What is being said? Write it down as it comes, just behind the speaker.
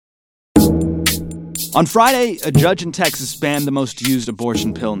On Friday, a judge in Texas banned the most used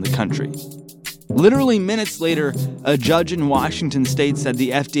abortion pill in the country. Literally minutes later, a judge in Washington state said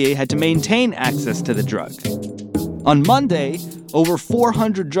the FDA had to maintain access to the drug. On Monday, over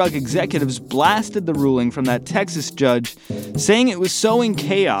 400 drug executives blasted the ruling from that Texas judge, saying it was sowing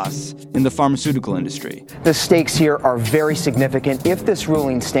chaos in the pharmaceutical industry. The stakes here are very significant. If this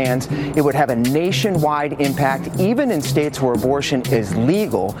ruling stands, it would have a nationwide impact, even in states where abortion is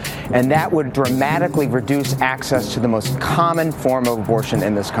legal, and that would dramatically reduce access to the most common form of abortion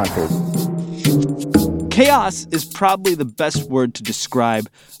in this country. Chaos is probably the best word to describe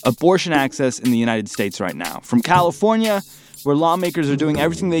abortion access in the United States right now. From California, where lawmakers are doing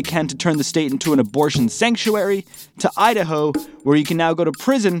everything they can to turn the state into an abortion sanctuary, to Idaho, where you can now go to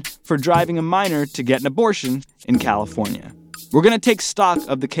prison for driving a minor to get an abortion in California. We're going to take stock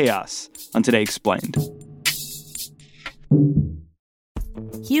of the chaos on Today Explained.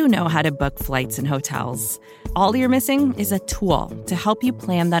 You know how to book flights and hotels. All you're missing is a tool to help you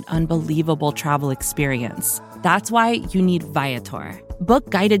plan that unbelievable travel experience. That's why you need Viator. Book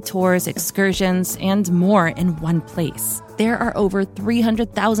guided tours, excursions, and more in one place. There are over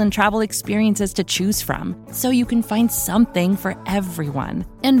 300,000 travel experiences to choose from, so you can find something for everyone.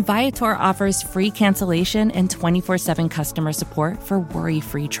 And Viator offers free cancellation and 24/7 customer support for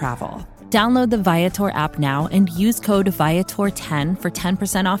worry-free travel. Download the Viator app now and use code Viator10 for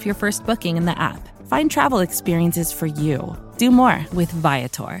 10% off your first booking in the app. Find travel experiences for you. Do more with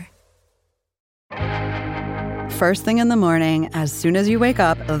Viator. First thing in the morning, as soon as you wake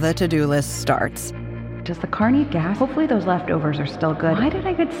up, the to-do list starts. Does the car need gas? Hopefully those leftovers are still good. Why did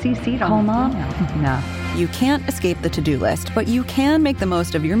I get CC'd on Mom? No. You can't escape the to-do list, but you can make the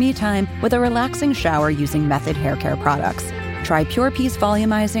most of your me time with a relaxing shower using Method Hair Care products. Try Pure Peace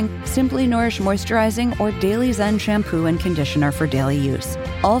Volumizing, Simply Nourish Moisturizing, or Daily Zen Shampoo and Conditioner for daily use.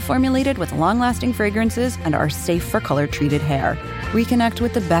 All formulated with long-lasting fragrances and are safe for color-treated hair. Reconnect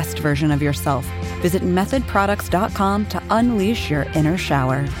with the best version of yourself. Visit methodproducts.com to unleash your inner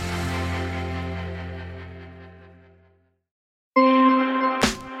shower.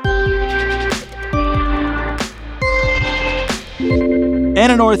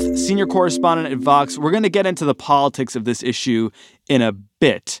 Anna North, senior correspondent at Vox. We're going to get into the politics of this issue in a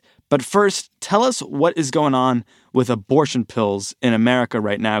bit. But first, tell us what is going on with abortion pills in America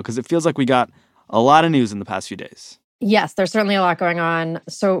right now, because it feels like we got a lot of news in the past few days. Yes, there's certainly a lot going on.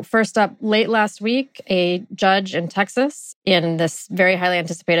 So first up, late last week, a judge in Texas in this very highly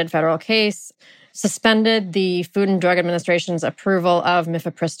anticipated federal case suspended the Food and Drug Administration's approval of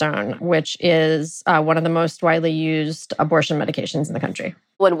mifepristone, which is one of the most widely used abortion medications in the country.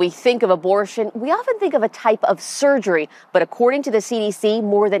 When we think of abortion, we often think of a type of surgery. But according to the CDC,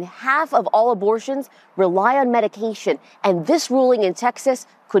 more than half of all abortions rely on medication. And this ruling in Texas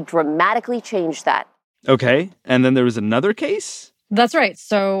could dramatically change that. Okay, and then there was another case? That's right.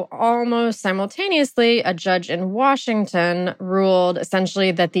 So almost simultaneously, a judge in Washington ruled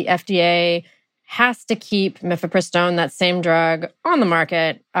essentially that the FDA has to keep mifepristone, that same drug, on the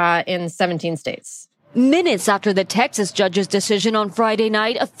market in 17 states. Minutes after the Texas judge's decision on Friday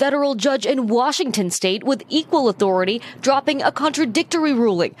night, a federal judge in Washington state with equal authority dropping a contradictory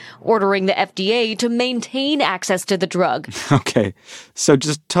ruling, ordering the FDA to maintain access to the drug. Okay, so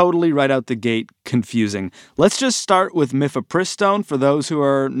just totally right out the gate, confusing. Let's just start with mifepristone. For those who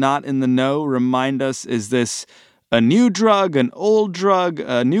are not in the know, remind us, is this a new drug, an old drug,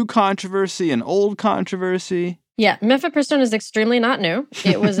 a new controversy, an old controversy? Yeah, mifepristone is extremely not new.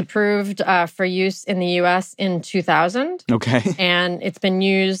 It was approved for use in the U.S. in 2000. Okay. And it's been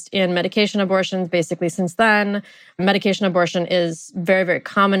used in medication abortions basically since then. Medication abortion is very, very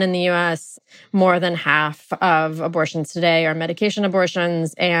common in the U.S. More than half of abortions today are medication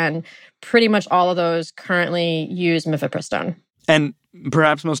abortions, and pretty much all of those currently use mifepristone. And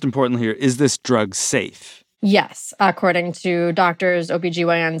perhaps most importantly here, is this drug safe? Yes. According to doctors,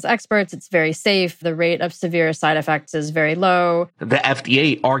 OBGYNs, experts, it's very safe. The rate of severe side effects is very low. The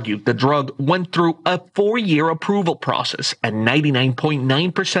FDA argued the drug went through a 4-year approval process, and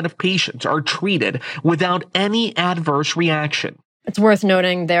 99.9% of patients are treated without any adverse reaction. It's worth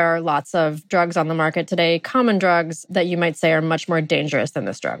noting there are lots of drugs on the market today, common drugs that you might say are much more dangerous than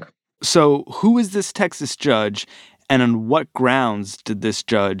this drug. So who is this Texas judge, and on what grounds did this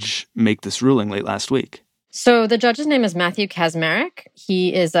judge make this ruling late last week? So the judge's name is Matthew Kacsmaryk.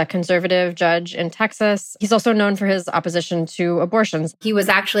 He is a conservative judge in Texas. He's also known for his opposition to abortions. He was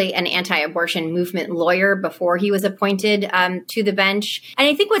actually an anti-abortion movement lawyer before he was appointed to the bench. And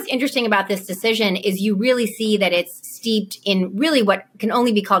I think what's interesting about this decision is you really see that it's steeped in really what can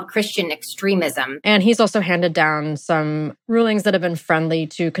only be called Christian extremism. And he's also handed down some rulings that have been friendly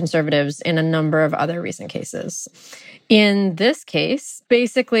to conservatives in a number of other recent cases. In this case,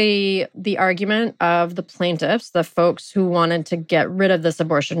 basically the argument of the plaintiffs, the folks who wanted to get rid of this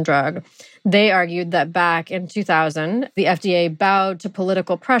abortion drug, they argued that back in 2000, the FDA bowed to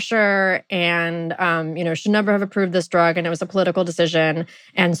political pressure and, should never have approved this drug, and it was a political decision.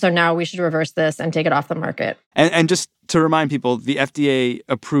 And so now we should reverse this and take it off the market. And just to remind people, the FDA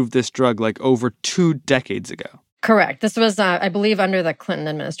approved this drug like over 2 decades ago. Correct. This was, I believe, under the Clinton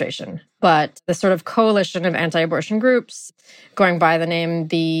administration. But the sort of coalition of anti-abortion groups, going by the name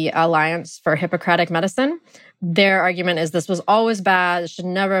the Alliance for Hippocratic Medicine, their argument is this was always bad. It should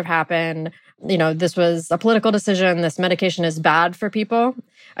never have happened. This was a political decision. This medication is bad for people.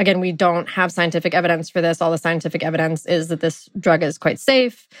 Again, we don't have scientific evidence for this. All the scientific evidence is that this drug is quite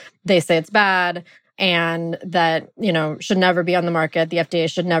safe. They say it's bad and that, should never be on the market. The FDA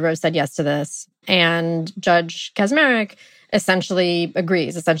should never have said yes to this. And Judge Kacsmaryk essentially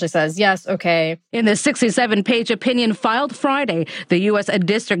agrees, essentially says, yes, okay. In the 67-page opinion filed Friday, the U.S.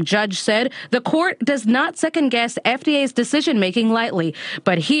 district judge said the court does not second-guess FDA's decision-making lightly.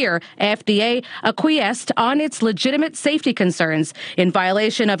 But here, FDA acquiesced on its legitimate safety concerns in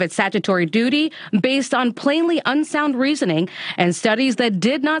violation of its statutory duty based on plainly unsound reasoning and studies that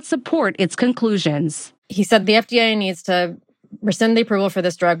did not support its conclusions. He said the FDA needs to rescind the approval for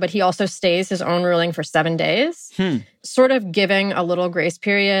this drug, but he also stays his own ruling for 7 days, sort of giving a little grace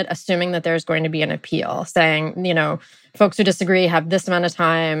period, assuming that there's going to be an appeal, saying, folks who disagree have this amount of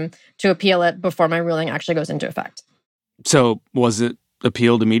time to appeal it before my ruling actually goes into effect. So was it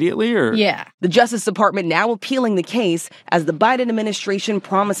appealed immediately or? Yeah. The Justice Department now appealing the case as the Biden administration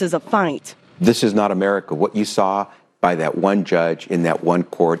promises a fight. This is not America. What you saw by that one judge in that one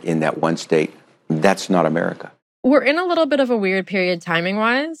court in that one state, that's not America. We're in a little bit of a weird period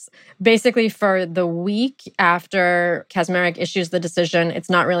timing-wise. Basically, for the week after Kacsmaryk issues the decision, it's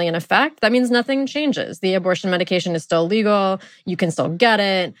not really in effect. That means nothing changes. The abortion medication is still legal. You can still get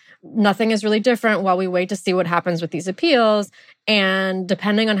it. Nothing is really different while we wait to see what happens with these appeals. And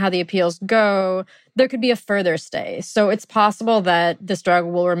depending on how the appeals go, there could be a further stay. So it's possible that this drug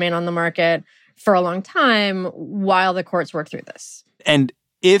will remain on the market for a long time while the courts work through this. And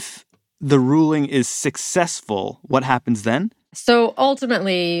if the ruling is successful, what happens then? So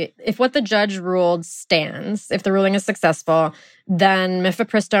ultimately, if what the judge ruled stands, if the ruling is successful, then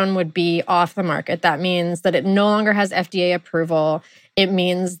mifepristone would be off the market. That means that it no longer has FDA approval. It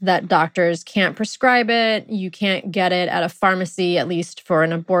means that doctors can't prescribe it. You can't get it at a pharmacy, at least for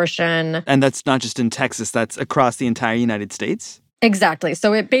an abortion. And that's not just in Texas, that's across the entire United States? Exactly.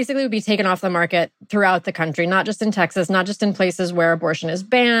 So it basically would be taken off the market throughout the country, not just in Texas, not just in places where abortion is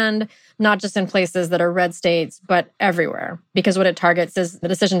banned, not just in places that are red states, but everywhere. Because what it targets is the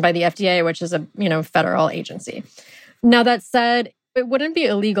decision by the FDA, which is a, federal agency. Now, that said, it wouldn't be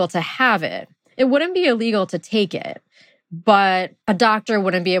illegal to have it. It wouldn't be illegal to take it. But a doctor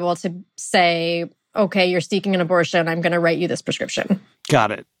wouldn't be able to say, okay, you're seeking an abortion, I'm going to write you this prescription. Got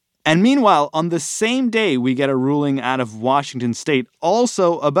it. And meanwhile, on the same day, we get a ruling out of Washington State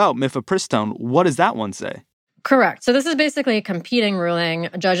also about mifepristone. What does that one say? Correct. So this is basically a competing ruling.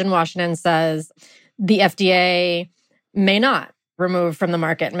 A judge in Washington says the FDA may not remove from the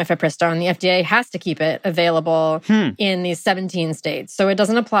market mifepristone. The FDA has to keep it available in these 17 states. So it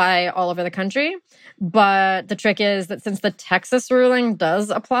doesn't apply all over the country. But the trick is that since the Texas ruling does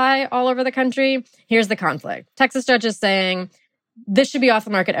apply all over the country, here's the conflict. Texas judge is saying this should be off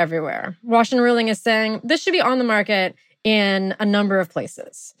the market everywhere. Washington ruling is saying this should be on the market in a number of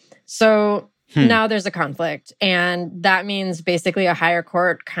places. So now there's a conflict. And that means basically a higher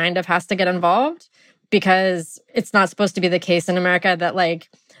court kind of has to get involved because it's not supposed to be the case in America that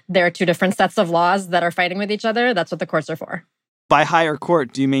there are two different sets of laws that are fighting with each other. That's what the courts are for. By higher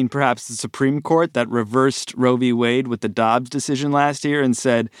court, do you mean perhaps the Supreme Court that reversed Roe v. Wade with the Dobbs decision last year and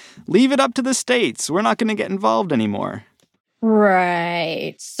said, leave it up to the states. We're not going to get involved anymore.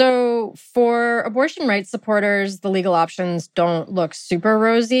 Right. So for abortion rights supporters, the legal options don't look super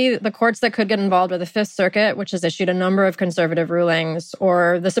rosy. The courts that could get involved are the Fifth Circuit, which has issued a number of conservative rulings,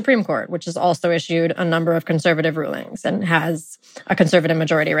 or the Supreme Court, which has also issued a number of conservative rulings and has a conservative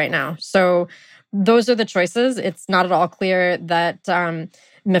majority right now. So those are the choices. It's not at all clear that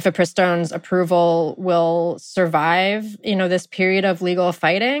mifepristone's approval will survive, this period of legal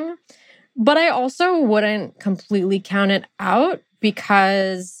fighting. But I also wouldn't completely count it out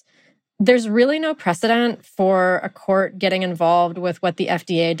because there's really no precedent for a court getting involved with what the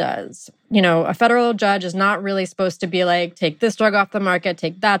FDA does. You know, a federal judge is not really supposed to be like, take this drug off the market,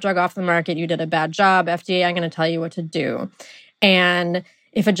 take that drug off the market. You did a bad job. FDA, I'm going to tell you what to do. And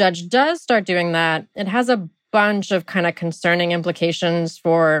if a judge does start doing that, it has a bunch of kind of concerning implications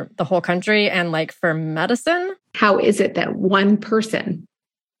for the whole country and like for medicine. How is it that one person,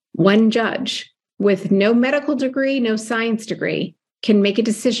 one judge with no medical degree, no science degree, can make a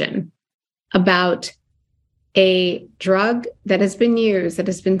decision about a drug that has been used, that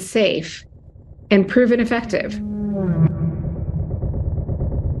has been safe and proven effective?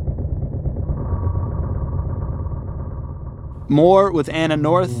 More with Anna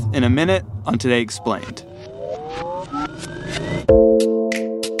North in a minute on Today Explained.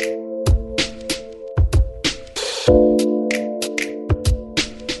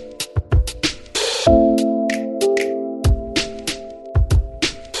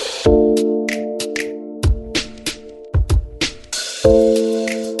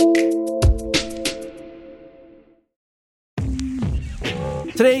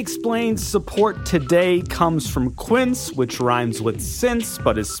 Today Explained support today comes from Quince, which rhymes with since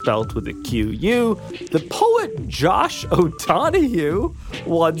but is spelled with a Q-U. The poet Josh O'Donohue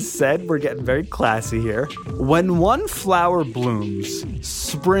once said, we're getting very classy here, when one flower blooms,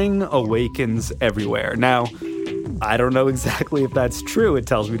 spring awakens everywhere. Now, I don't know exactly if that's true, it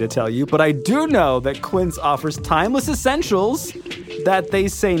tells me to tell you, but I do know that Quince offers timeless essentials that they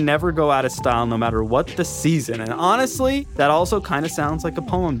say never go out of style no matter what the season. And honestly, that also kind of sounds like a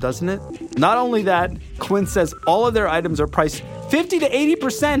poem, doesn't it? Not only that, Quince says all of their items are priced 50 to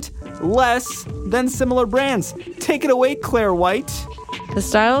 80% less than similar brands. Take it away, Claire White. The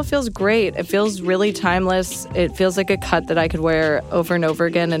style feels great. It feels really timeless. It feels like a cut that I could wear over and over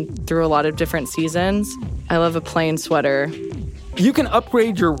again and through a lot of different seasons. I love a plain sweater. You can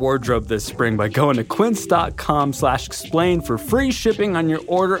upgrade your wardrobe this spring by going to quince.com/explain for free shipping on your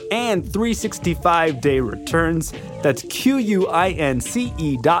order and 365-day returns. That's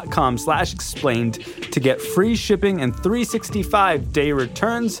QUINCE.com/explained to get free shipping and 365-day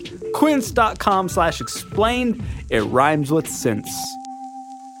returns. Quince.com/explained. It rhymes with since.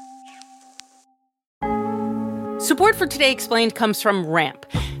 Support for Today Explained comes from Ramp.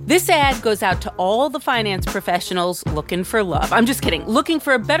 This ad goes out to all the finance professionals looking for love. I'm just kidding. Looking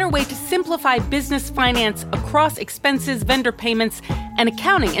for a better way to simplify business finance across expenses, vendor payments, and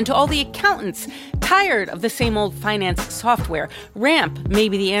accounting. And to all the accountants tired of the same old finance software, Ramp may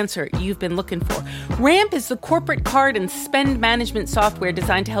be the answer you've been looking for. Ramp is the corporate card and spend management software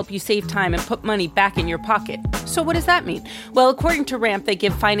designed to help you save time and put money back in your pocket. So what does that mean? Well, according to Ramp, they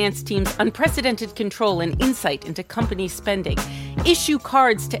give finance teams unprecedented control and insight into company spending, issue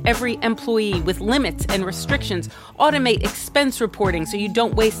cards to every employee with limits and restrictions, automate expense reporting so you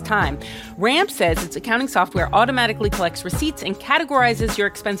don't waste time. Ramp says its accounting software automatically collects receipts and categorizes your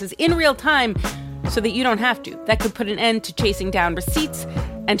expenses in real time so that you don't have to. That could put an end to chasing down receipts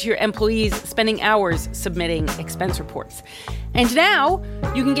and to your employees spending hours submitting expense reports. And now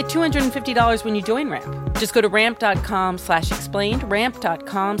you can get $250 when you join Ramp. Just go to ramp.com/explained,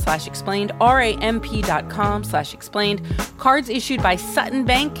 ramp.com/explained, ramp.com/explained. Cards issued by Sutton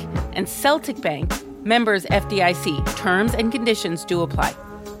Bank and Celtic Bank, members FDIC. Terms and conditions do apply.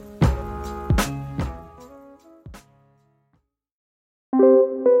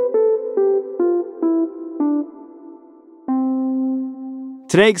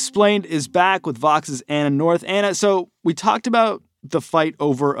 Today Explained is back with Vox's Anna North. Anna, so we talked about the fight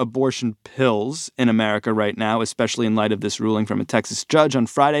over abortion pills in America right now, especially in light of this ruling from a Texas judge on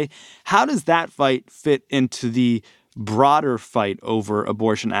Friday. How does that fight fit into the broader fight over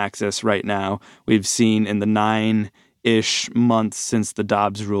abortion access right now we've seen in the 9-ish months since the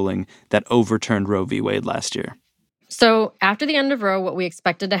Dobbs ruling that overturned Roe v. Wade last year? So after the end of Roe, what we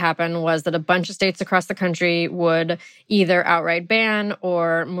expected to happen was that a bunch of states across the country would either outright ban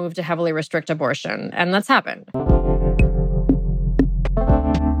or move to heavily restrict abortion. And that's happened.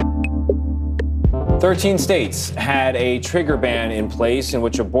 13 states had a trigger ban in place in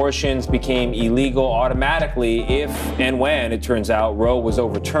which abortions became illegal automatically if and when, it turns out, Roe was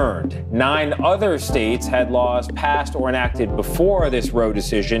overturned. 9 other states had laws passed or enacted before this Roe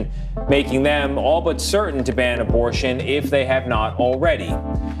decision, making them all but certain to ban abortion if they have not already.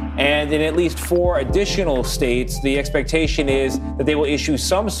 And in at least 4 additional states, the expectation is that they will issue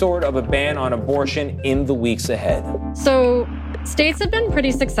some sort of a ban on abortion in the weeks ahead. So states have been pretty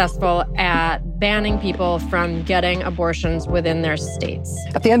successful at banning people from getting abortions within their states.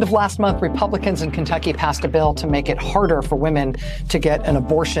 At the end of last month, Republicans in Kentucky passed a bill to make it harder for women to get an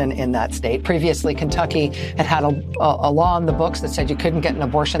abortion in that state. Previously, Kentucky had a law in the books that said you couldn't get an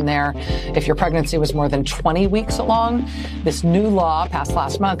abortion there if your pregnancy was more than 20 weeks along. This new law passed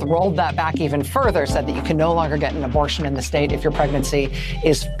last month rolled that back even further, said that you can no longer get an abortion in the state if your pregnancy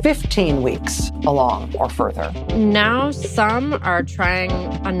is 15 weeks along or further. Now some are trying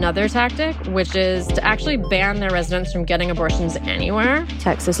another tactic, which is to actually ban their residents from getting abortions anywhere.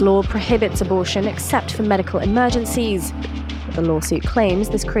 Texas law prohibits abortion except for medical emergencies. The lawsuit claims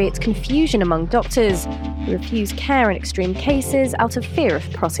this creates confusion among doctors who refuse care in extreme cases out of fear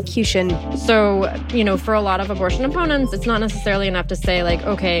of prosecution. So, for a lot of abortion opponents, it's not necessarily enough to say,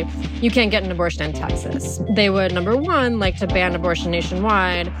 okay, you can't get an abortion in Texas. They would, number one, like to ban abortion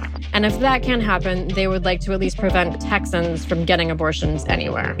nationwide. And if that can't happen, they would like to at least prevent Texans from getting abortions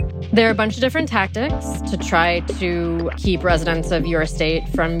anywhere. There are a bunch of different tactics to try to keep residents of your state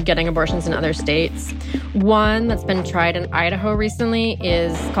from getting abortions in other states. One that's been tried in Idaho recently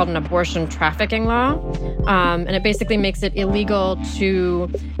is called an abortion trafficking law. And it basically makes it illegal to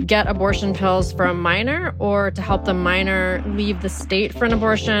get abortion pills for a minor or to help the minor leave the state for an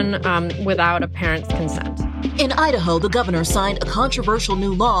abortion without a parent's consent. In Idaho, the governor signed a controversial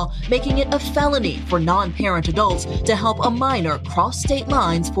new law making it a felony for non-parent adults to help a minor cross state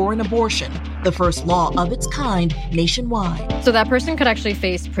lines for an abortion, the first law of its kind nationwide. So that person could actually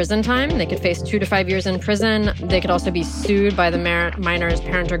face prison time. They could face 2 to 5 years in prison. They could also be sued by the minor's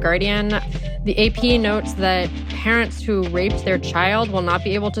parent or guardian. The AP notes that parents who raped their child will not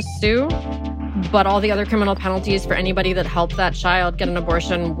be able to sue, but all the other criminal penalties for anybody that helped that child get an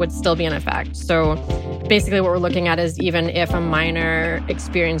abortion would still be in effect. So basically what we're looking at is even if a minor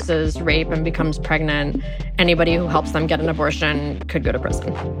experiences rape and becomes pregnant, anybody who helps them get an abortion could go to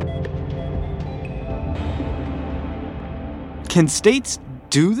prison. Can states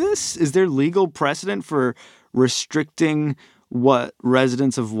do this? Is there legal precedent for restricting what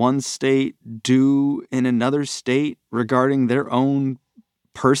residents of one state do in another state regarding their own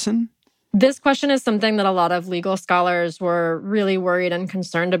person? This question is something that a lot of legal scholars were really worried and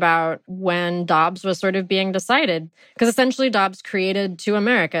concerned about when Dobbs was sort of being decided. Because essentially Dobbs created two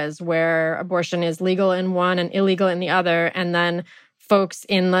Americas where abortion is legal in one and illegal in the other. And then folks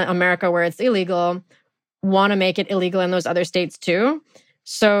in the America where it's illegal want to make it illegal in those other states too.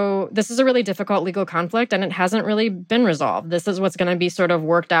 So this is a really difficult legal conflict, and it hasn't really been resolved. This is what's going to be sort of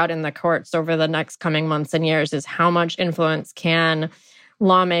worked out in the courts over the next coming months and years, is how much influence can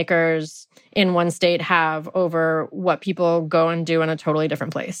lawmakers in one state have over what people go and do in a totally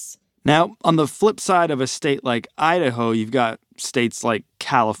different place. Now, on the flip side of a state like Idaho, you've got states like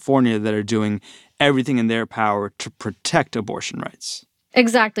California that are doing everything in their power to protect abortion rights.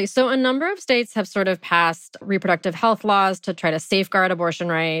 Exactly. So a number of states have sort of passed reproductive health laws to try to safeguard abortion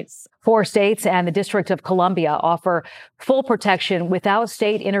rights. 4 states and the District of Columbia offer full protection without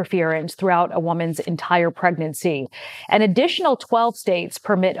state interference throughout a woman's entire pregnancy. An additional 12 states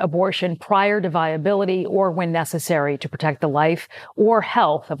permit abortion prior to viability or when necessary to protect the life or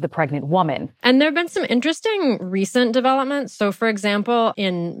health of the pregnant woman. And there have been some interesting recent developments. So, for example,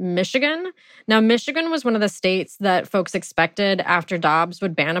 in Michigan, now Michigan was one of the states that folks expected after Dobbs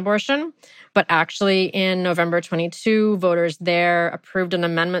would ban abortion. But actually, in November 22, voters there approved an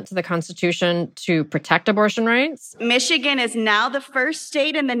amendment to the Constitution to protect abortion rights. Michigan is now the first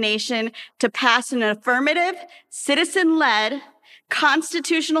state in the nation to pass an affirmative, citizen-led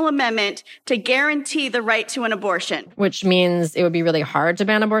constitutional amendment to guarantee the right to an abortion. Which means it would be really hard to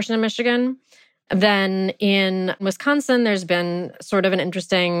ban abortion in Michigan. Then in Wisconsin, there's been sort of an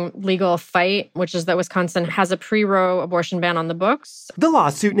interesting legal fight, which is that Wisconsin has a pre-Roe abortion ban on the books. The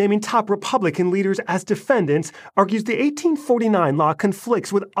lawsuit naming top Republican leaders as defendants argues the 1849 law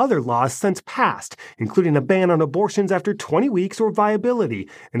conflicts with other laws since passed, including a ban on abortions after 20 weeks or viability,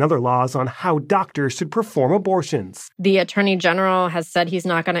 and other laws on how doctors should perform abortions. The Attorney General has said he's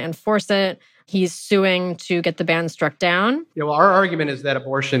not going to enforce it. He's suing to get the ban struck down. Our argument is that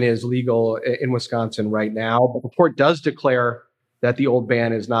abortion is legal in Wisconsin right now, but the court does declare that the old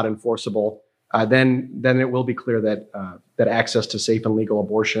ban is not enforceable. Then it will be clear that access to safe and legal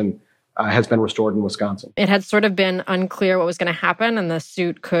abortion has been restored in Wisconsin. It had sort of been unclear what was going to happen, and the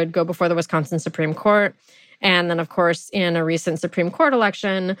suit could go before the Wisconsin Supreme Court. And then, of course, in a recent Supreme Court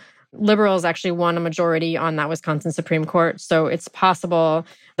election, liberals actually won a majority on that Wisconsin Supreme Court. So it's possible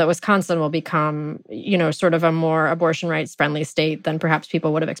that Wisconsin will become, sort of a more abortion rights friendly state than perhaps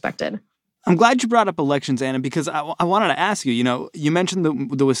people would have expected. I'm glad you brought up elections, Anna, because I wanted to ask you, you mentioned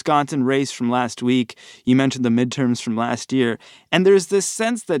the Wisconsin race from last week. You mentioned the midterms from last year. And there's this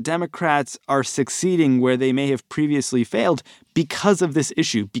sense that Democrats are succeeding where they may have previously failed because of this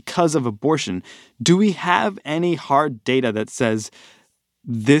issue, because of abortion. Do we have any hard data that says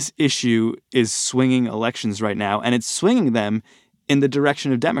this issue is swinging elections right now, and it's swinging them in the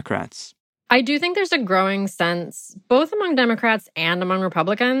direction of Democrats? I do think there's a growing sense, both among Democrats and among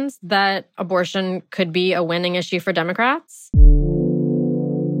Republicans, that abortion could be a winning issue for Democrats.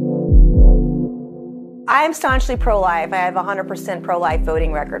 I am staunchly pro-life. I have a 100% pro-life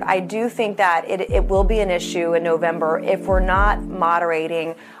voting record. I do think that it will be an issue in November if we're not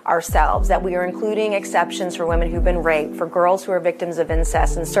moderating ourselves, that we are including exceptions for women who've been raped, for girls who are victims of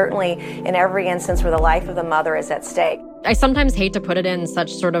incest, and certainly in every instance where the life of the mother is at stake. I sometimes hate to put it in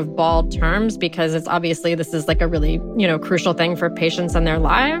such sort of bald terms because it's obviously this is like a really, crucial thing for patients and their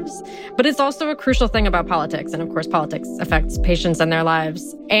lives. But it's also a crucial thing about politics. And of course, politics affects patients and their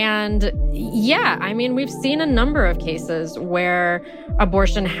lives. And yeah, I mean, we've seen a number of cases where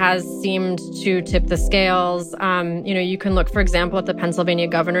abortion has seemed to tip the scales. You can look, for example, at the Pennsylvania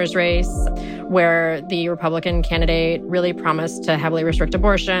governor's race, where the Republican candidate really promised to heavily restrict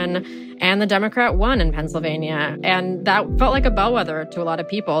abortion, and the Democrat won in Pennsylvania. And that felt like a bellwether to a lot of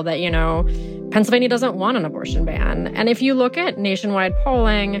people that, Pennsylvania doesn't want an abortion ban. And if you look at nationwide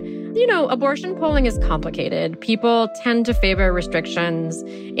polling, abortion polling is complicated. People tend to favor restrictions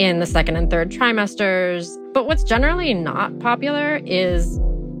in the second and third trimesters. But what's generally not popular is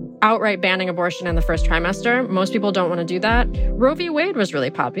outright banning abortion in the first trimester. Most people don't want to do that. Roe v. Wade was really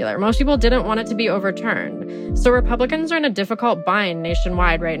popular. Most people didn't want it to be overturned. So Republicans are in a difficult bind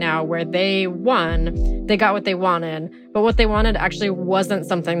nationwide right now where they won, they got what they wanted, but what they wanted actually wasn't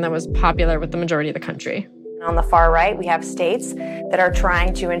something that was popular with the majority of the country. On the far right, we have states that are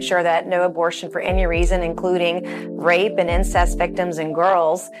trying to ensure that no abortion for any reason, including rape and incest victims and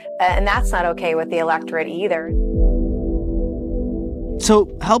girls, and that's not okay with the electorate either.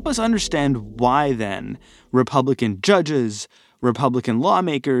 So help us understand why, then, Republican judges, Republican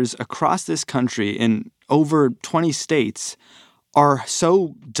lawmakers across this country in over 20 states are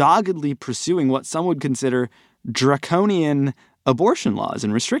so doggedly pursuing what some would consider draconian abortion laws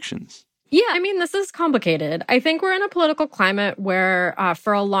and restrictions. Yeah, I mean, this is complicated. I think we're in a political climate where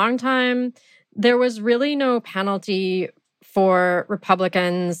for a long time, there was really no penalty for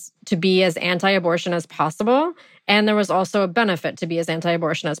Republicans to be as anti-abortion as possible. And there was also a benefit to be as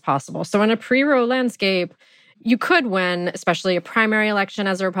anti-abortion as possible. So in a pre-Roe landscape, you could win, especially a primary election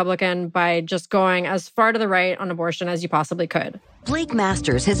as a Republican, by just going as far to the right on abortion as you possibly could. Blake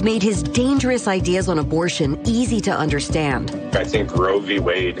Masters has made his dangerous ideas on abortion easy to understand. I think Roe v.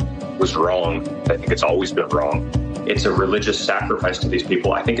 Wade was wrong. I think it's always been wrong. It's a religious sacrifice to these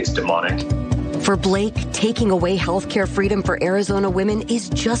people. I think it's demonic. For Blake, taking away healthcare freedom for Arizona women is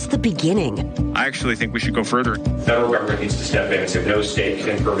just the beginning. I actually think we should go further. The federal government needs to step in and say no state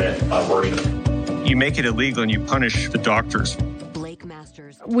can permit abortion. You make it illegal and you punish the doctors. Blake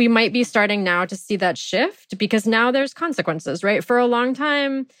Masters. We might be starting now to see that shift because now there's consequences, right? For a long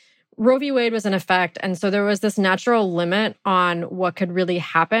time, Roe v. Wade was in effect. And so there was this natural limit on what could really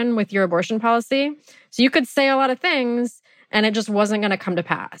happen with your abortion policy. So you could say a lot of things and it just wasn't going to come to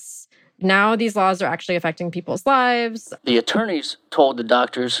pass. Now these laws are actually affecting people's lives. The attorneys told the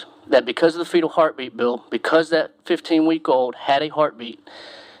doctors that because of the fetal heartbeat bill, because that 15-week-old had a heartbeat,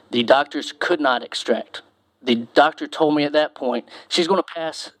 the doctors could not extract. The doctor told me at that point, she's going to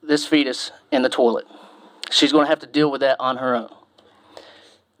pass this fetus in the toilet. She's going to have to deal with that on her own.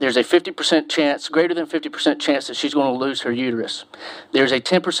 There's a 50% chance, greater than 50% chance that she's going to lose her uterus. There's a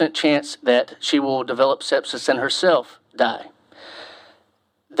 10% chance that she will develop sepsis and herself die.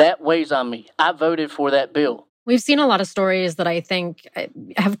 That weighs on me. I voted for that bill. We've seen a lot of stories that I think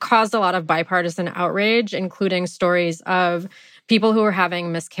have caused a lot of bipartisan outrage, including stories of people who are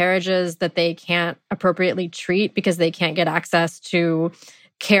having miscarriages that they can't appropriately treat because they can't get access to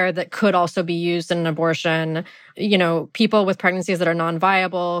care that could also be used in an abortion. People with pregnancies that are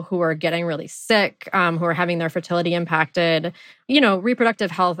non-viable, who are getting really sick, who are having their fertility impacted.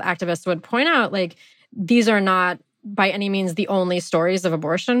 Reproductive health activists would point out, these are not by any means the only stories of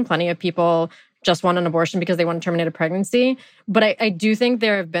abortion. Plenty of people just want an abortion because they want to terminate a pregnancy. But I do think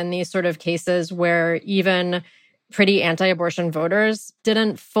there have been these sort of cases where even pretty anti-abortion voters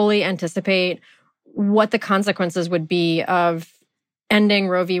didn't fully anticipate what the consequences would be of ending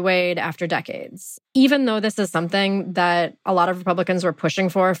Roe v. Wade after decades. Even though this is something that a lot of Republicans were pushing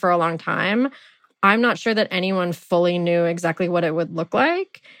for a long time, I'm not sure that anyone fully knew exactly what it would look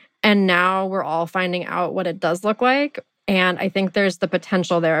like. And now we're all finding out what it does look like. And I think there's the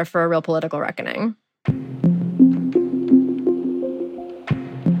potential there for a real political reckoning.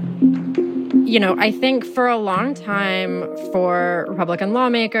 You know, I think for a long time for Republican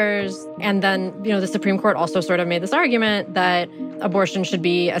lawmakers, and then, you know, the Supreme Court also sort of made this argument that abortion should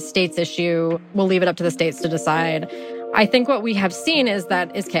be a state's issue. We'll leave it up to the states to decide. I think what we have seen is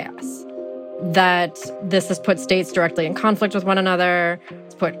chaos. That this has put states directly in conflict with one another.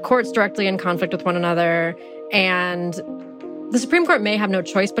 It's put courts directly in conflict with one another. And the Supreme Court may have no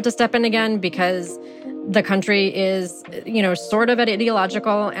choice but to step in again because the country is, you know, sort of at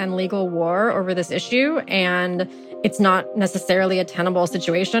ideological and legal war over this issue. And it's not necessarily a tenable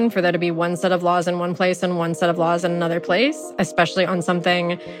situation for there to be one set of laws in one place and one set of laws in another place, especially on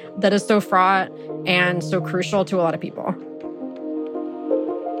something that is so fraught and so crucial to a lot of people.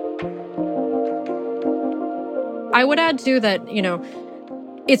 I would add, too, that, you know,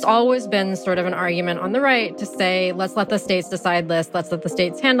 it's always been sort of an argument on the right to say, let's let the states decide this, let's let the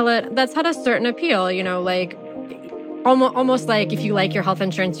states handle it. That's had a certain appeal, you know, like almost like if you like your health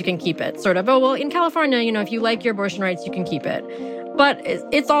insurance, you can keep it. Sort of, oh, well, in California, you know, if you like your abortion rights, you can keep it. But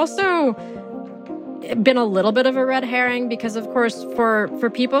it's also been a little bit of a red herring because, of course, for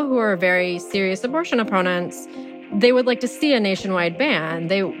people who are very serious abortion opponents, they would like to see a nationwide ban.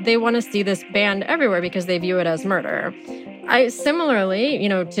 They want to see this banned everywhere because they view it as murder. Similarly, you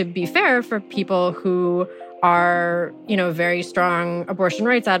know, to be fair, for people who are, you know, very strong abortion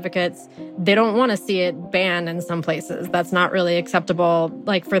rights advocates, they don't want to see it banned in some places. That's not really acceptable.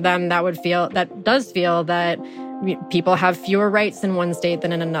 Like for them, that does feel that people have fewer rights in one state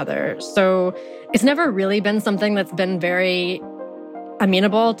than in another. So it's never really been something that's been very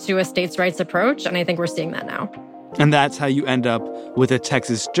amenable to a states' rights approach. And I think we're seeing that now. And that's how you end up with a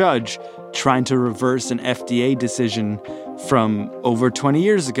Texas judge trying to reverse an FDA decision from over 20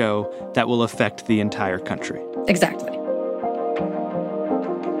 years ago that will affect the entire country. Exactly.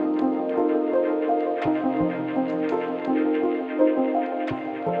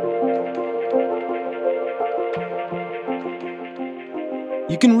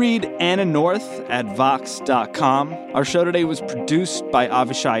 You can read Anna North at Vox.com. Our show today was produced by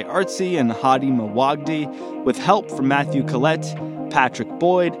Avishai Artsy and Hadi Mawagdi, with help from Matthew Collette, Patrick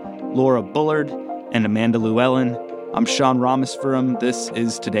Boyd, Laura Bullard, and Amanda Llewellyn. I'm Sean Rameswaram. This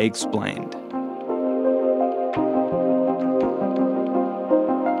is Today Explained.